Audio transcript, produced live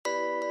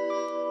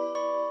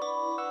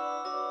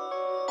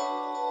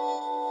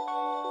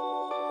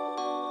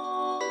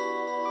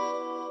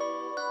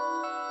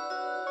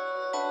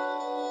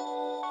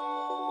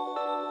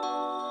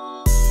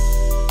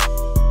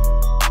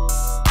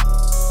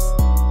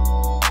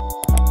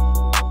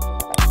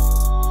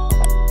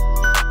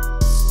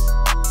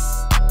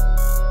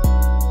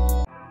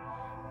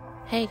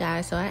Hey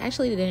guys, so I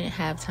actually didn't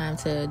have time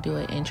to do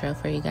an intro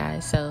for you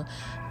guys, so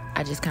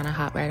I just kind of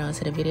hopped right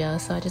onto the video.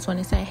 So I just want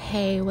to say,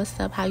 hey, what's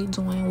up? How you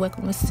doing?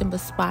 Welcome to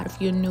Simba's Spot.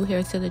 If you're new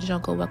here to the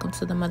jungle, welcome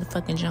to the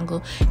motherfucking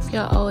jungle. If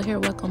you're old here,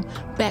 welcome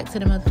back to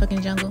the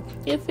motherfucking jungle.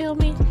 You feel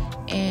me?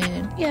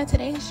 And yeah,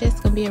 today is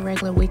just gonna be a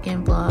regular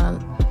weekend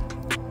vlog.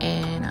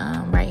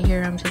 And right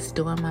here, I'm just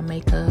doing my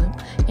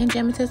makeup and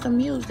jamming to some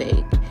music.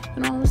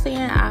 You know what I'm saying?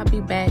 I'll be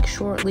back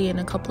shortly in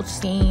a couple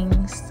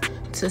scenes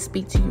to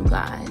speak to you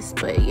guys.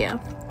 But yeah,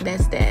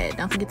 that's that.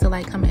 Don't forget to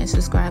like, comment, and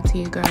subscribe to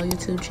your girl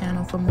YouTube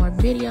channel for more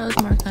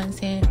videos, more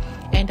content.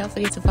 And don't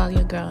forget to follow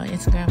your girl on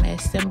Instagram at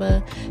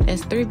Simba.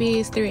 That's 3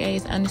 B's, 3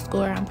 A's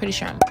 _ I'm pretty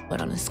sure I'm put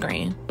on the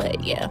screen.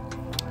 But yeah,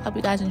 hope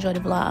you guys enjoy the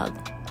vlog.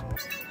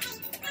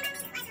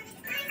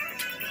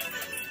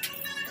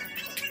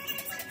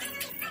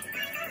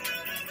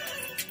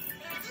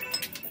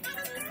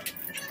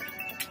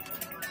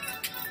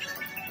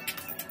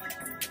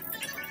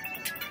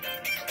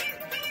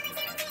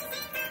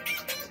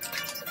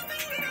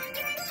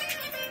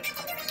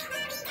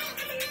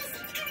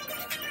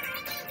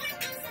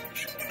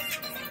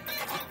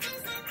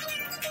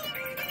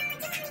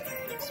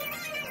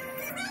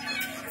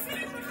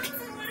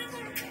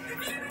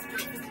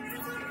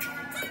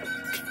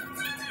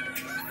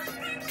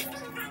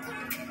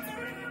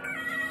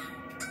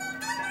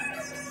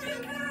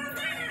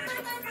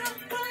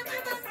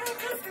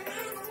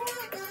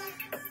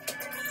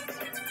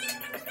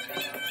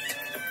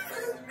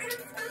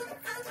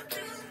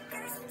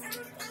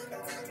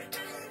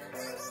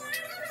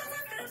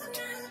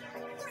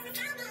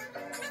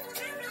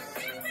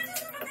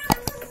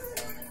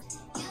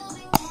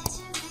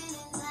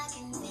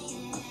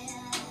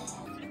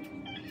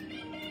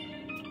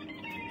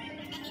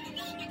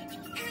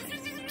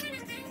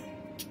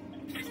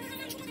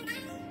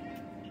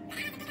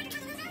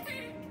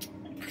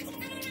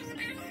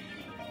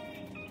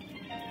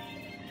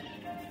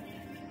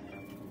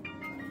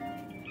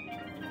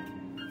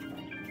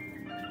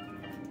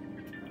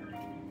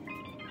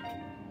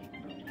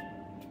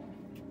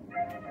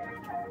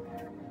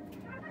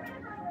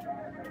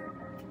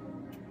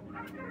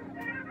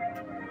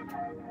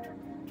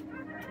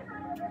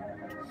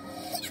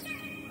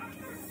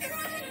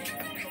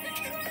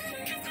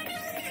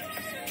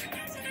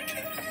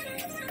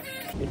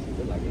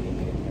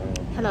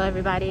 Hello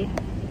everybody.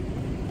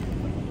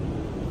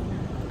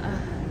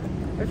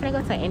 We're gonna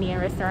go to an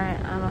Indian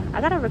restaurant. I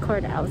gotta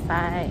record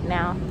outside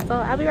now, so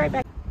I'll be right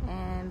back.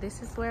 And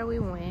this is where we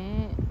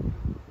went,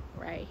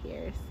 right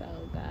here. So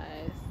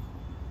guys,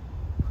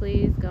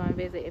 please go and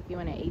visit if you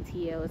want an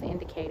ATL's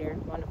indicator.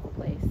 Wonderful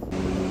place.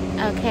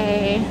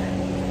 Okay,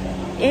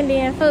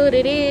 Indian food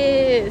it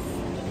is.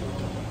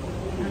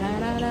 Na,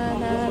 na, na,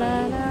 na,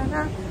 na,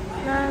 na,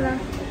 na,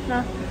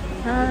 na,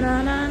 na, na,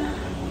 na, na.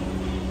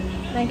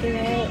 Thank you,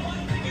 Red.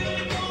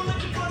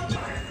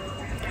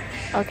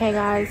 Okay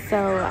guys,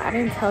 so I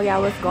didn't tell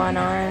y'all what's going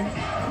on.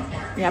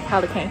 Y'all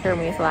probably can't hear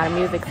me, it's a lot of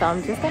music, so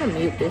I'm just gonna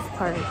mute this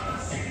part.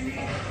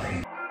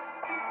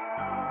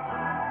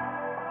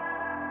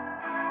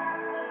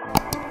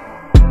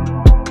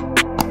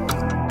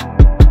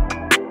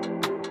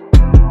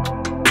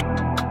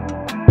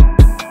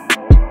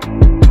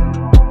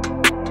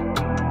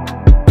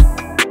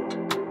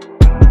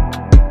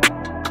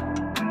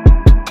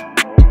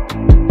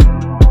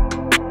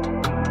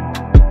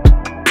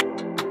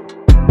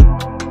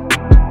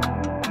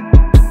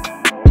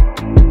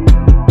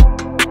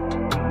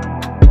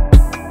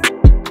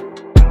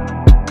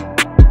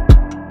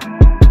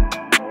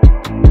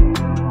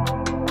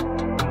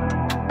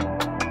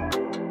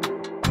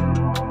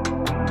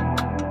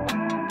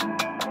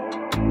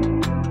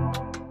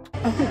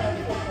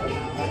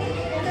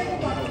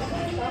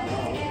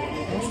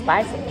 It's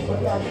spicy.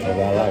 That's what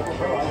I like.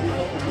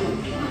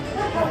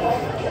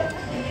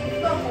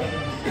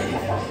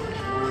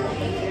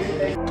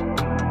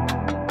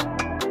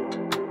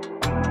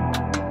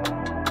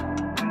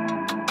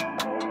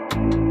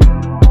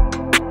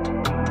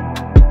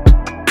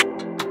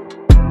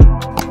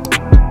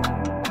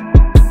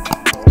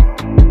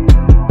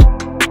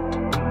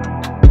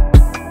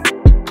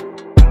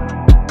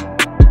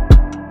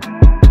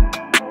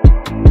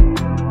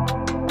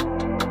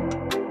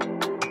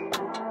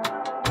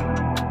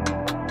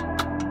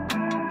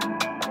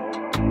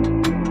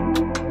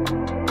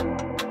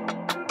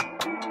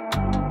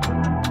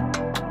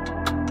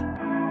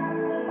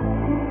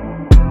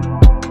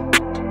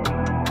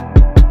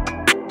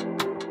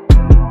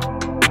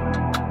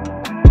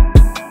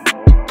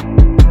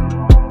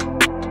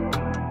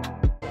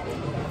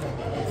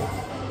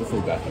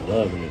 Got the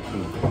love in it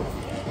too.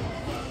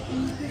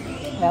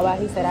 That's why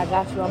he said I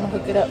got you. I'm gonna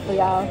hook it up for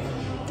y'all.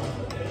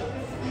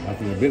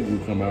 After the big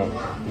boot come out,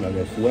 you know,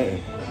 they're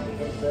sweating.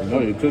 You know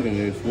they're cooking,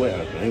 they sweat.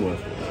 I think they want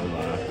to.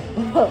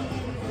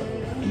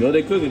 You know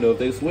they cooking though. If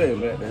they sweating,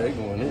 man, they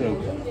going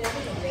in.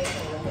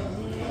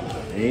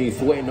 They ain't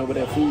sweating over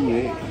that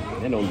food.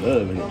 They no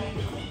love in it.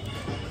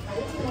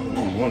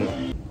 You want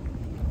it.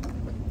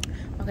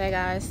 Okay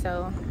guys,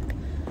 so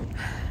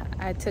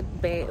I took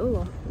bae.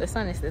 Ooh, the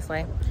sun is this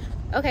way.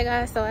 Okay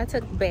guys, so I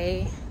took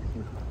Bae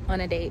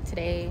on a date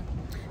today.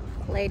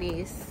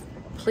 Ladies,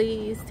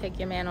 please take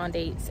your man on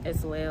dates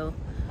as well.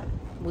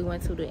 We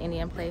went to the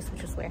Indian place,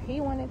 which is where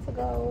he wanted to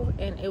go,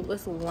 and it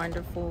was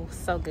wonderful,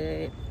 so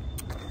good.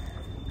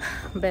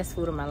 Best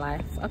food of my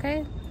life.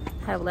 Okay,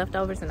 I have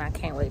leftovers and I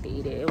can't wait to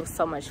eat it. It was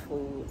so much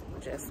food,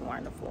 just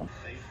wonderful.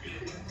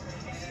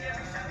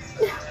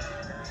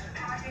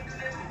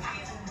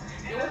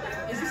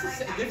 Is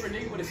this a different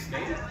nigga with a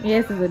snake?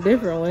 Yes, it's a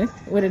different one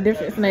with a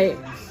different snake.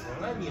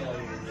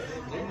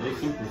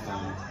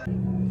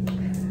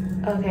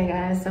 Okay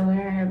guys, so we're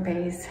at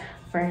Bae's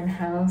friend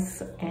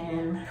house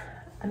and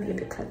I need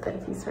to cut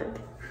that piece right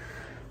there.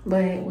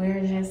 But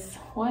we're just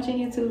watching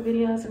YouTube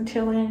videos and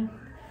chilling.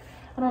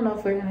 I don't know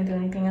if we're gonna do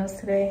anything else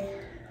today.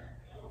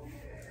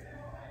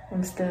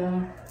 I'm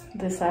still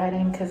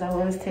deciding because I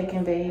was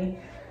taking Bae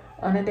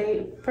on a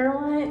date for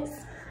once.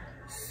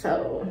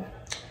 So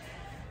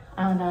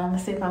I don't know, I'm gonna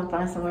see if I can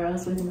find somewhere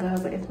else we can go.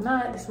 But if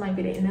not, this might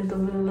be the end of the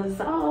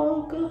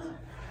vlog.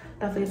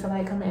 Don't forget to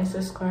like, comment, and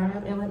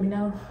subscribe, and let me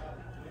know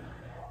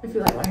if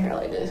you like my hair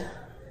like this.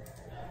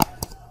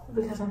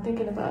 Because I'm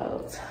thinking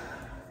about,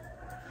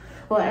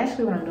 well,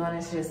 actually what I'm doing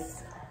is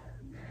just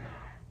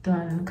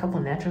doing a couple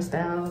natural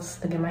styles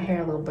to give my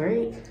hair a little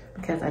break,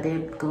 because I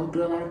did go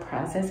through a lot of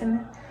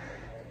processing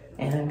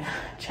and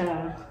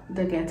child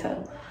the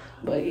ghetto.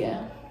 But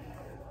yeah,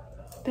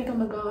 I think I'm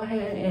gonna go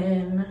ahead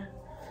and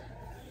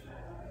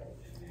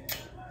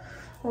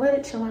let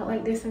it chill out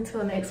like this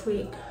until next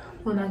week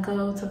when I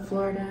go to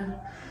Florida.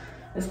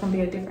 It's gonna be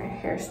a different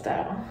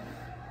hairstyle.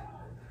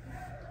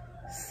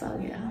 So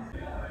yeah.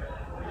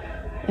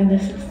 And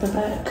this is the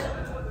back.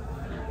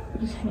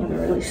 You can't even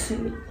really see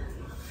it.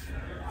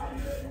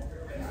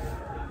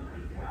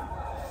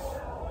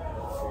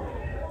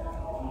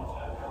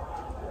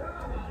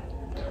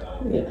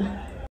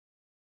 Yeah.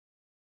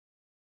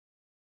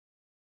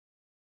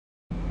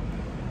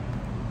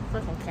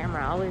 Fucking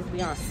camera always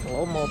be on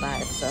slow-mo by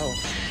itself.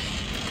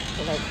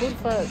 So like, who the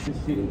fuck?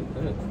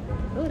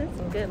 Ooh, that's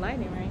some good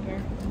lighting right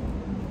here.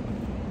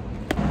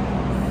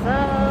 So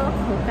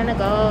we're gonna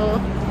go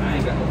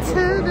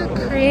to the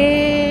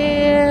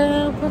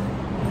crib.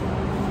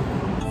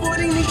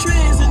 Avoiding the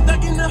trends and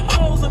ducking the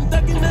holes. I'm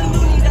ducking the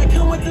loony that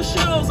come with the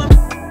shows.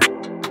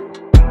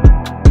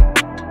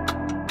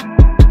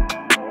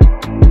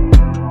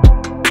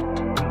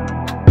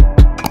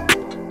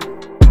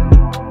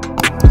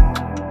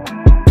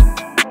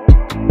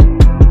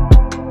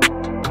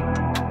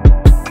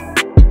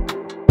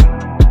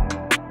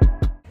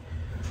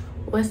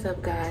 What's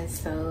up guys?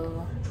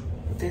 So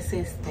this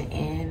is the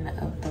end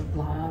of the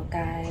vlog,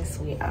 guys.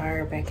 We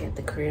are back at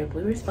the crib.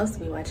 We were supposed to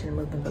be watching a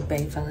movie, but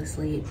Bae fell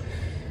asleep,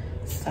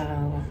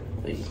 so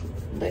we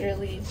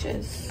literally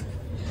just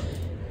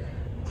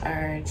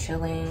are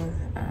chilling.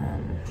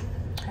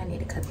 I need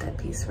to cut that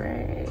piece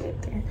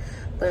right there,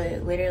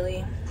 but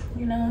literally,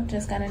 you know,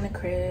 just got in the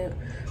crib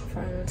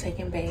from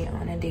taking Bae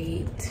on a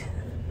date.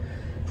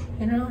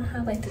 You know,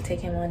 I like to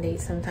take him on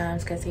dates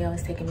sometimes because he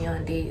always taking me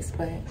on dates,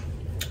 but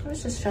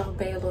let's just show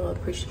Bae a little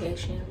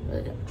appreciation.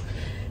 But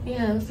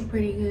yeah, it was a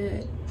pretty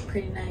good,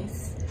 pretty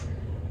nice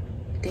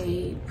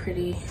date,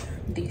 pretty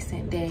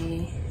decent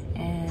day.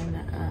 And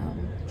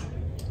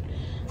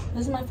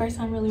this is my first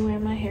time really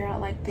wearing my hair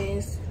out like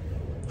this.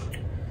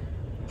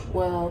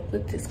 Well,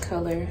 with this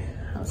color,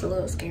 I was a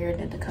little scared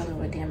that the color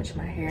would damage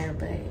my hair,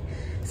 but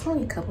it's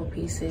only a couple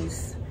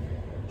pieces,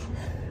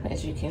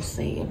 as you can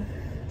see.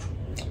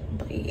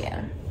 But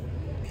yeah,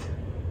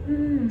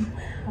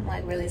 I'm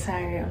like really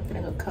tired. I'm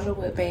gonna go cuddle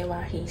with Bae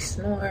while he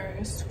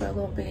snores for a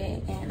little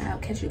bit, and I'll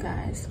catch you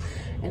guys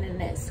in the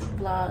next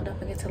vlog. Don't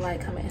forget to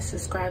like, comment, and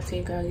subscribe to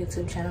your girl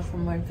YouTube channel for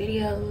more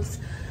videos.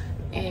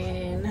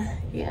 And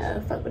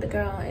yeah, fuck with the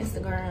girl on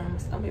Instagram.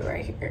 It's gonna be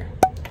right here,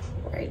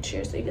 right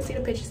here, so you can see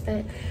the pictures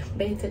that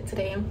Bae took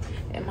today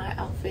in my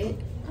outfit.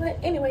 But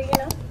anyway, you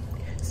know,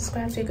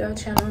 subscribe to your girl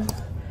channel.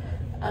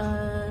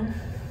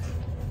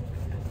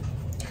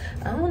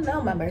 I don't know,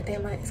 my birthday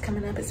month is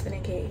coming up. It's gonna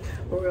get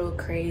real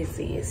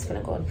crazy. It's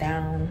gonna go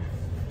down.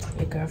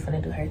 Your girl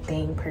finna do her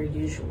thing per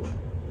usual,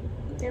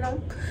 you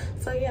know?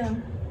 So yeah,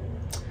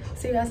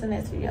 see you guys in the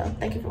next video.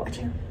 Thank you for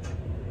watching.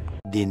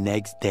 The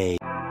next day.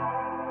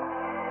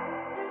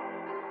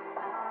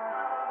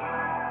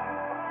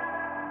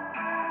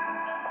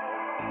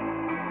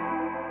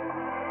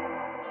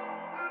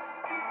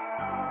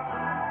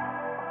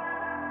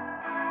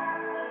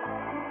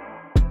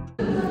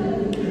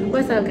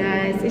 What's up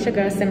guys, it's your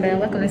girl Simba.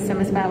 Welcome to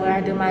Simba Spot, where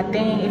I do my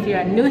thing. If you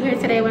are new here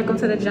today, welcome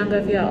to the jungle.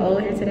 If you are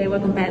old here today,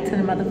 welcome back to the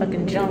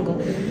motherfucking jungle.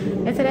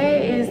 And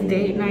today is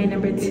date night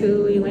number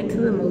 2. We went to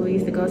the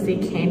movies to go see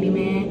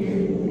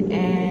Candyman,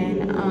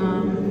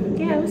 and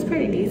yeah, it was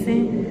pretty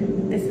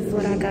decent. This is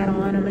what I got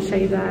on. I'm gonna show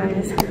you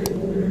guys a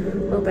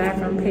little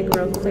bathroom pic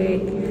real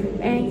quick.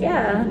 And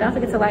yeah, don't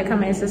forget to like,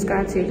 comment, and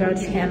subscribe to your girl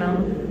channel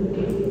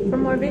for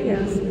more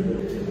videos.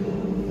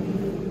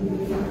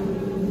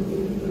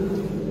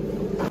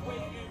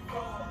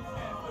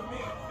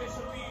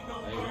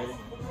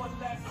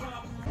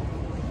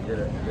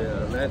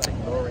 The Atlantic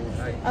Northern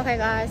Heights. Okay,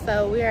 guys,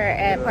 so we are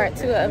at part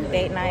 2 of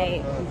date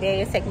night.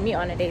 They is taking me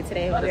on a date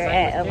today. We're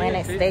at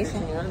Atlantic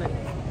Station.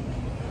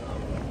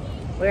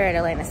 We're at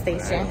Atlantic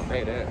Station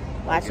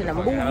watching a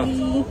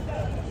movie.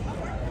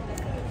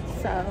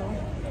 So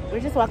we're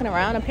just walking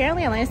around.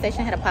 Apparently Atlantic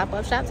Station had a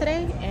pop-up shop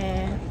today,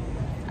 and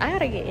I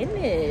gotta get in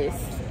this.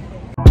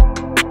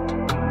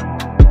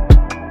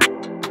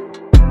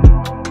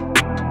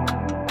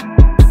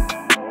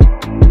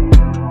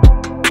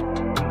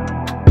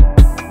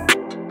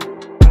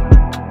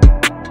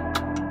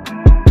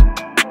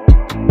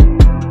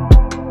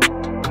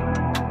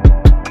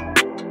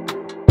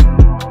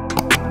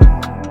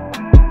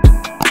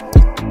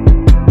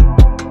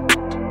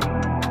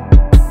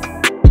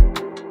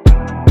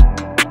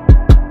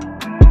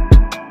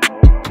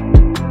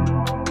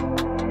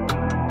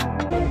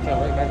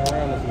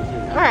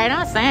 Alright,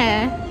 I'm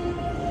saying.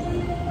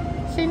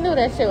 She knew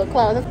that shit was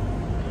closed.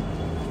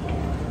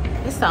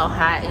 It's so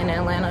hot in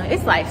Atlanta.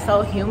 It's like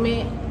so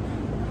humid.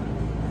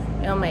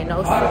 It don't make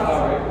no sense.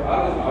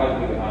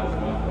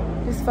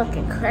 It's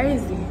fucking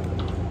crazy.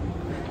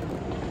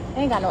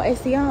 Ain't got no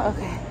AC on?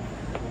 Okay.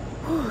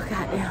 Oh,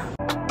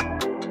 goddamn.